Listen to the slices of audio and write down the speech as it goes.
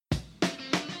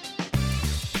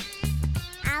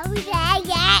Are we there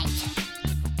yet?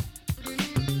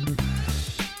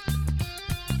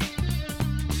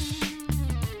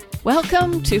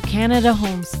 Welcome to Canada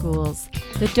Homeschools,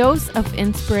 the dose of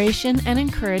inspiration and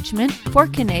encouragement for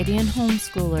Canadian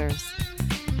homeschoolers.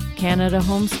 Canada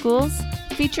Homeschools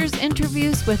features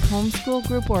interviews with homeschool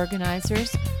group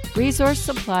organizers, resource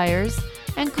suppliers,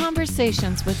 and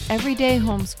conversations with everyday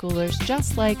homeschoolers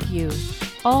just like you,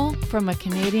 all from a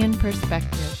Canadian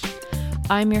perspective.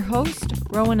 I'm your host,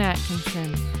 Rowan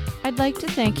Atkinson. I'd like to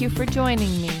thank you for joining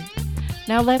me.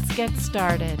 Now let's get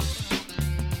started.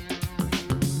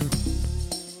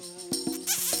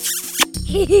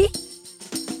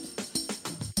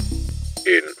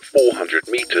 In 400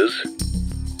 meters,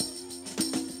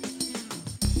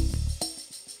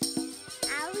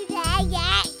 Are we there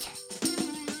yet?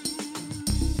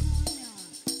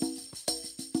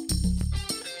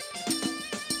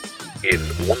 in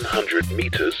 100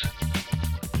 meters,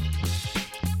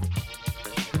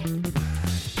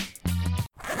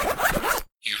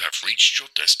 you have reached your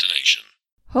destination.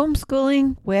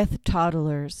 Homeschooling with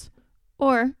toddlers,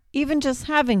 or even just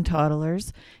having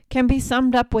toddlers, can be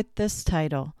summed up with this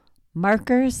title: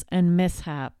 Markers and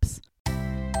Mishaps.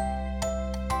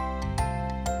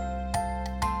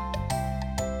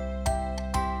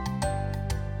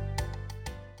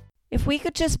 If we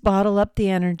could just bottle up the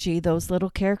energy those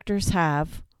little characters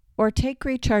have, or take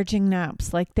recharging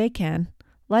naps like they can,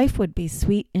 life would be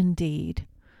sweet indeed.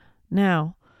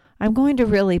 Now, I'm going to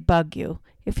really bug you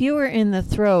if you were in the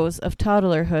throes of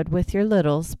toddlerhood with your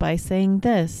littles by saying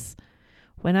this: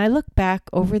 when I look back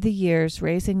over the years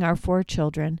raising our 4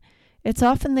 children, it's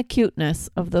often the cuteness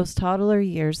of those toddler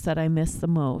years that I miss the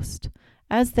most.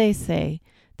 As they say,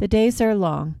 the days are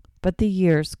long, but the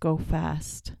years go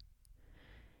fast.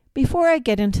 Before I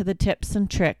get into the tips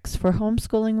and tricks for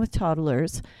homeschooling with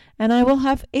toddlers, and I will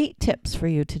have 8 tips for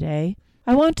you today,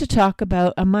 I want to talk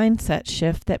about a mindset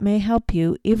shift that may help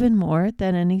you even more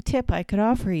than any tip I could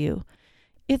offer you.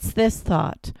 It's this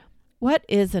thought: what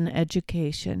is an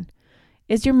education?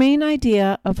 Is your main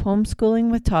idea of homeschooling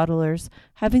with toddlers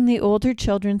having the older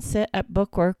children sit at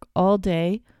bookwork all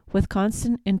day with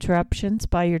constant interruptions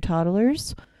by your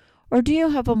toddlers? Or do you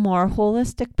have a more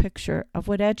holistic picture of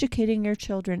what educating your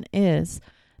children is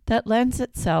that lends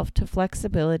itself to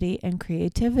flexibility and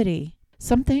creativity?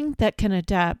 Something that can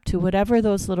adapt to whatever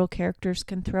those little characters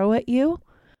can throw at you?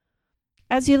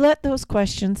 As you let those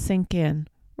questions sink in,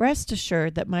 rest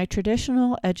assured that my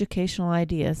traditional educational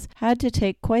ideas had to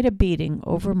take quite a beating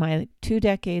over my 2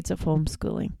 decades of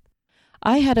homeschooling.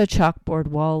 I had a chalkboard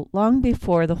wall long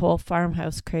before the whole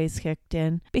farmhouse craze kicked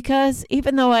in, because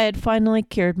even though I had finally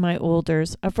cured my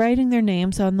olders of writing their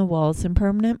names on the walls in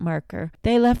permanent marker,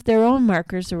 they left their own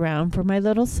markers around for my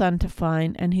little son to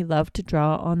find, and he loved to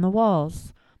draw on the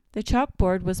walls. The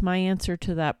chalkboard was my answer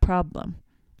to that problem.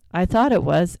 I thought it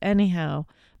was, anyhow,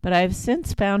 but I have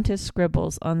since found his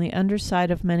scribbles on the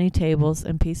underside of many tables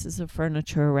and pieces of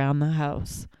furniture around the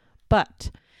house.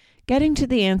 But getting to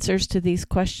the answers to these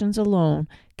questions alone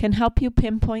can help you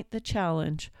pinpoint the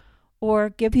challenge or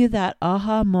give you that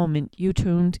aha moment you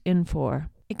tuned in for.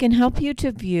 It can help you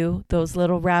to view those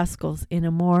little rascals in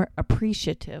a more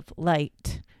appreciative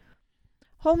light.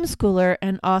 Homeschooler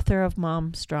and author of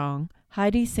Mom Strong,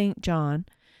 Heidi St. John,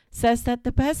 says that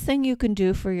the best thing you can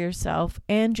do for yourself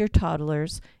and your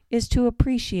toddlers is to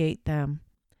appreciate them.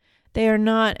 They are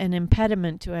not an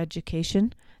impediment to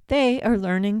education. They are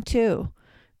learning too.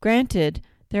 Granted,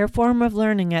 their form of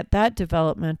learning at that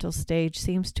developmental stage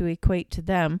seems to equate to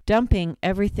them dumping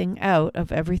everything out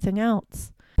of everything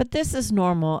else. But this is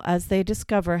normal as they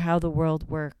discover how the world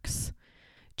works.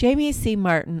 Jamie C.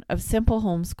 Martin of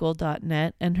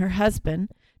simplehomeschool.net and her husband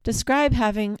describe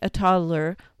having a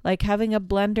toddler like having a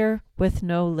blender with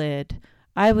no lid.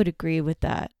 I would agree with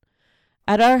that.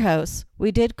 At our house,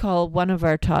 we did call one of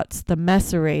our tots the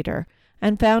messerator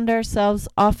and found ourselves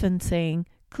often saying,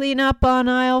 "Clean up on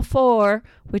aisle 4,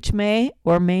 which may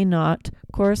or may not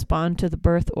correspond to the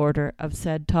birth order of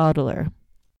said toddler.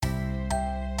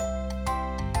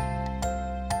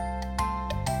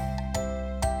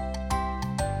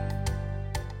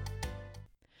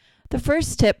 The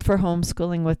first tip for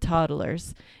homeschooling with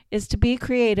toddlers is to be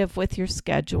creative with your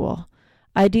schedule.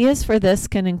 Ideas for this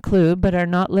can include, but are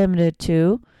not limited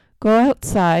to, go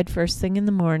outside first thing in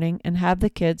the morning and have the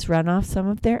kids run off some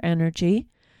of their energy,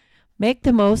 make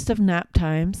the most of nap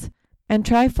times, and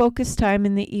try focus time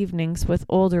in the evenings with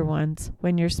older ones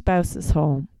when your spouse is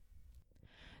home.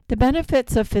 The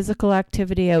benefits of physical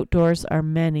activity outdoors are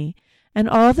many, and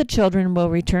all the children will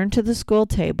return to the school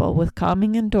table with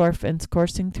calming endorphins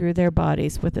coursing through their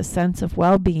bodies with a sense of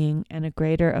well-being and a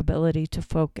greater ability to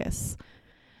focus.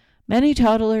 Many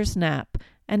toddlers nap,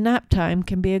 and nap time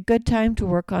can be a good time to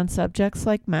work on subjects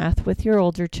like math with your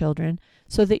older children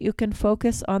so that you can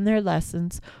focus on their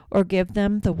lessons or give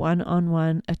them the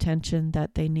one-on-one attention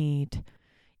that they need.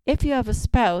 If you have a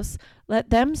spouse, let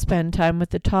them spend time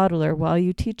with the toddler while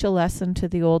you teach a lesson to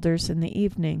the olders in the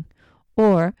evening.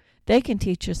 Or they can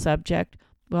teach a subject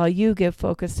while you give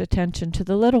focused attention to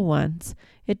the little ones.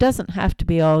 It doesn't have to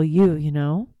be all you, you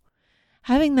know.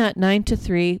 Having that 9 to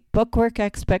 3 bookwork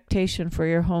expectation for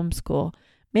your homeschool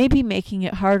may be making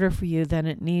it harder for you than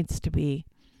it needs to be.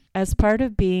 As part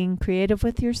of being creative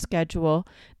with your schedule,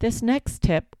 this next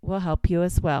tip will help you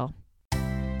as well.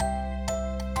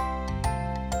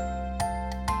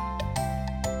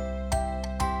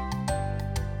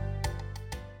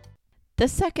 The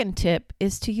second tip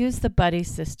is to use the buddy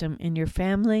system in your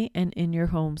family and in your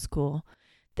homeschool.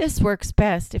 This works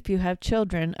best if you have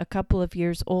children a couple of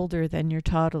years older than your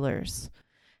toddlers.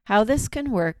 How this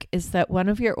can work is that one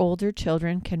of your older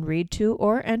children can read to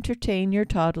or entertain your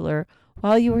toddler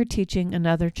while you are teaching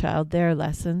another child their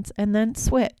lessons, and then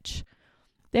switch.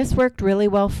 This worked really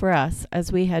well for us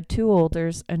as we had 2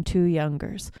 olders and 2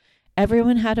 youngers.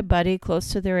 Everyone had a buddy close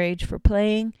to their age for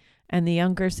playing, and the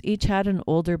youngers each had an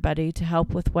older buddy to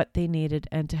help with what they needed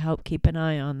and to help keep an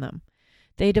eye on them.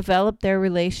 They developed their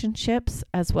relationships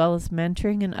as well as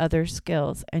mentoring and other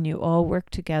skills, and you all work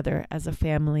together as a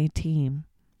family team.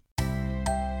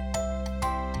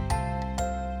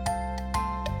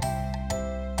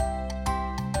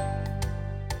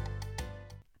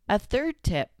 A third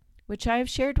tip, which I have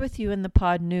shared with you in the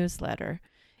pod newsletter,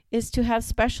 is to have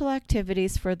special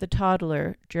activities for the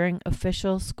toddler during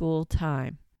official school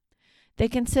time. They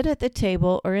can sit at the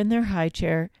table or in their high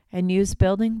chair and use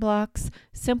building blocks,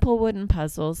 simple wooden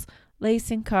puzzles,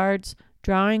 lacing cards,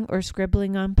 drawing or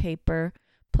scribbling on paper,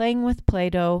 playing with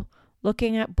Play-Doh,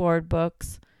 looking at board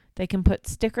books. They can put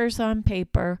stickers on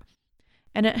paper,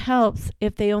 and it helps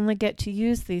if they only get to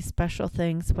use these special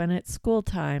things when it's school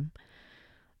time.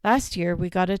 Last year,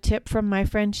 we got a tip from my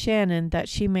friend Shannon that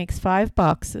she makes 5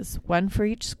 boxes, 1 for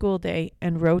each school day,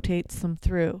 and rotates them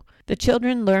through. The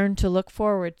children learn to look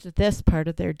forward to this part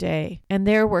of their day, and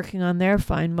they're working on their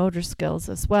fine motor skills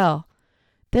as well.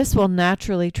 This will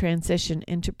naturally transition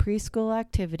into preschool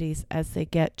activities as they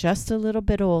get just a little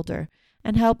bit older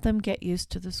and help them get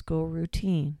used to the school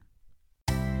routine.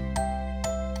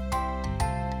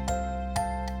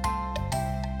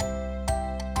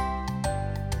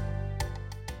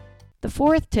 The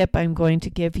fourth tip I'm going to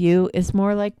give you is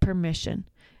more like permission.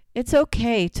 It's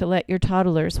okay to let your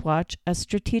toddlers watch a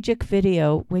strategic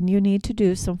video when you need to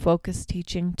do some focused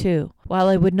teaching too. While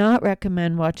I would not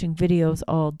recommend watching videos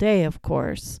all day, of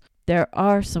course, there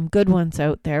are some good ones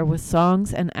out there with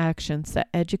songs and actions that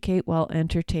educate while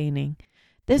entertaining.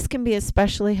 This can be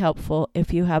especially helpful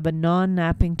if you have a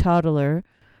non-napping toddler,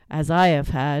 as I have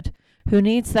had, who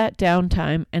needs that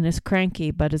downtime and is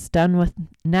cranky but is done with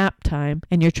nap time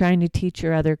and you're trying to teach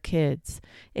your other kids.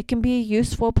 It can be a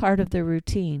useful part of the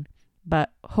routine, but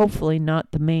hopefully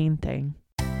not the main thing.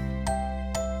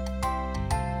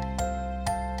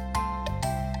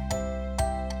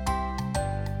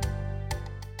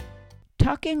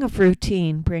 Talking of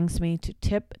routine brings me to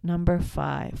tip number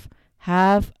 5.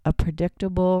 Have a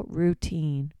predictable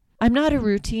routine. I'm not a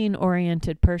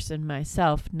routine-oriented person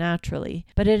myself, naturally,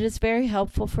 but it is very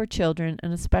helpful for children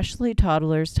and especially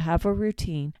toddlers to have a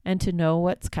routine and to know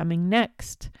what's coming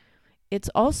next. It's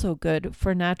also good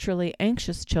for naturally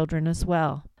anxious children as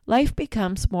well. Life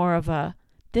becomes more of a,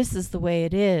 this is the way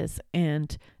it is,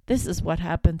 and this is what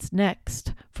happens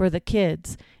next for the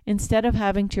kids, instead of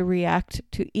having to react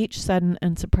to each sudden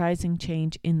and surprising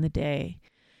change in the day.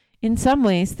 In some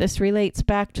ways, this relates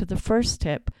back to the first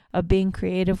tip of being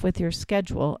creative with your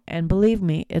schedule, and believe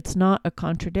me, it's not a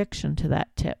contradiction to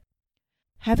that tip.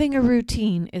 Having a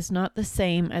routine is not the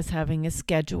same as having a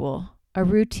schedule. A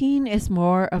routine is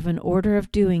more of an order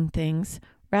of doing things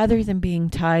rather than being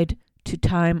tied to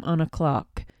time on a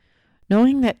clock.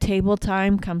 Knowing that table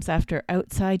time comes after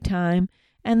outside time,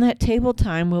 and that table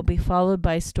time will be followed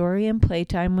by story and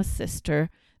playtime with sister,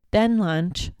 then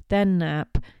lunch, then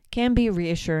nap, can be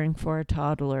reassuring for a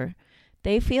toddler.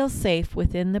 They feel safe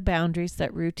within the boundaries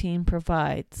that routine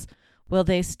provides. Will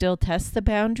they still test the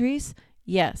boundaries?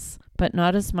 Yes, but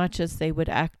not as much as they would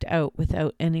act out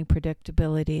without any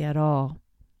predictability at all.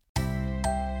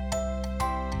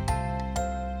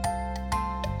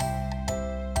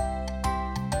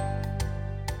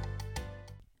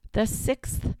 The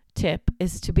 6th tip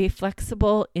is to be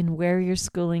flexible in where your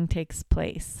schooling takes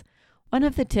place. One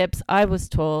of the tips I was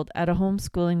told at a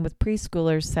homeschooling with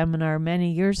preschoolers seminar many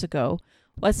years ago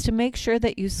was to make sure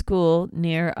that you school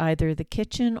near either the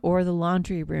kitchen or the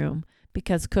laundry room,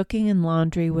 because cooking and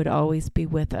laundry would always be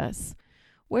with us.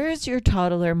 Where is your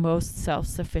toddler most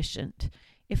self-sufficient?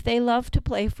 If they love to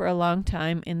play for a long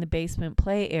time in the basement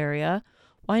play area,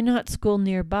 why not school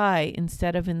nearby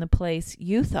instead of in the place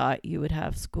you thought you would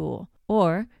have school?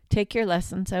 Or take your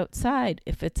lessons outside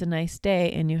if it's a nice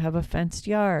day and you have a fenced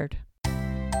yard.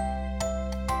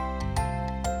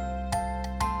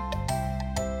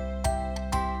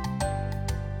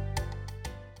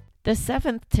 The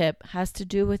 7th tip has to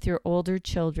do with your older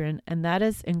children, and that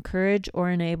is encourage or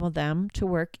enable them to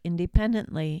work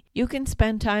independently. You can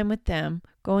spend time with them,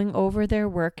 going over their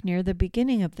work near the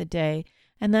beginning of the day,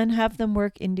 and then have them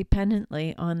work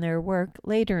independently on their work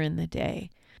later in the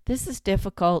day. This is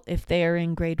difficult if they are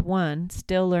in grade 1,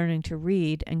 still learning to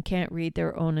read and can't read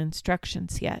their own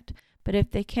instructions yet. But if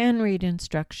they can read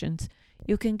instructions,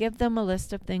 you can give them a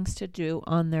list of things to do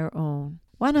on their own.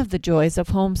 One of the joys of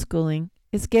homeschooling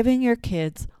is giving your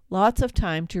kids lots of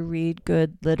time to read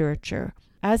good literature.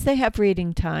 As they have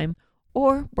reading time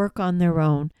or work on their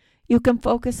own, you can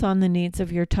focus on the needs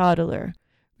of your toddler.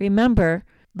 Remember,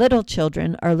 little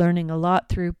children are learning a lot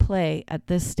through play at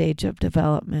this stage of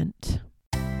development.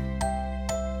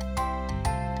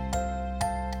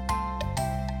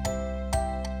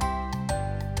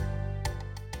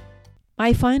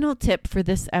 My final tip for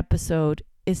this episode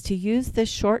is to use this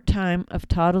short time of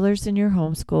toddlers in your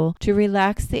homeschool to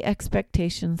relax the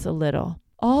expectations a little.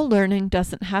 All learning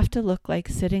doesn't have to look like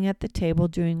sitting at the table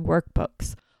doing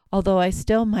workbooks, although I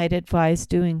still might advise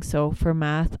doing so for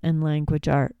math and language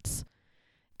arts.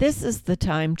 This is the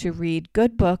time to read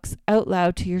good books out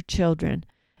loud to your children.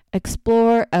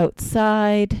 Explore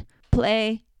outside,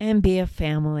 play, and be a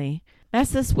family.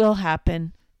 Messes will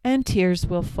happen, and tears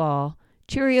will fall.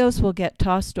 Cheerios will get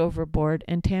tossed overboard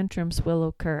and tantrums will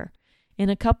occur. In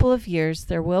a couple of years,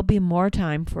 there will be more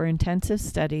time for intensive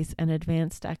studies and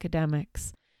advanced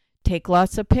academics. Take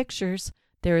lots of pictures.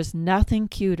 There is nothing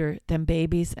cuter than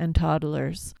babies and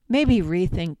toddlers. Maybe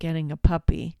rethink getting a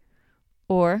puppy.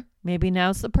 Or maybe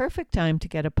now's the perfect time to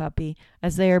get a puppy,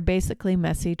 as they are basically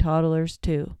messy toddlers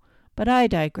too. But I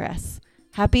digress.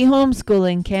 Happy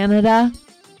homeschooling, Canada!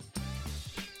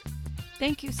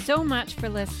 Thank you so much for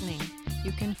listening.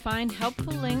 You can find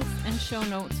helpful links and show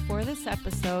notes for this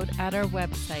episode at our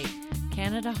website,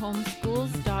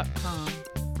 CanadaHomeschools.com.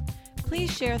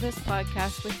 Please share this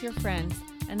podcast with your friends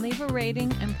and leave a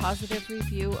rating and positive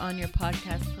review on your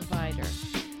podcast provider.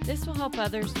 This will help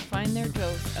others find their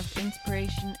dose of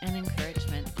inspiration and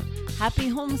encouragement. Happy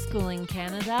homeschooling,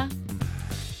 Canada!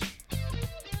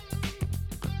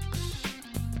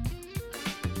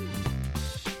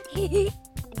 Hehe.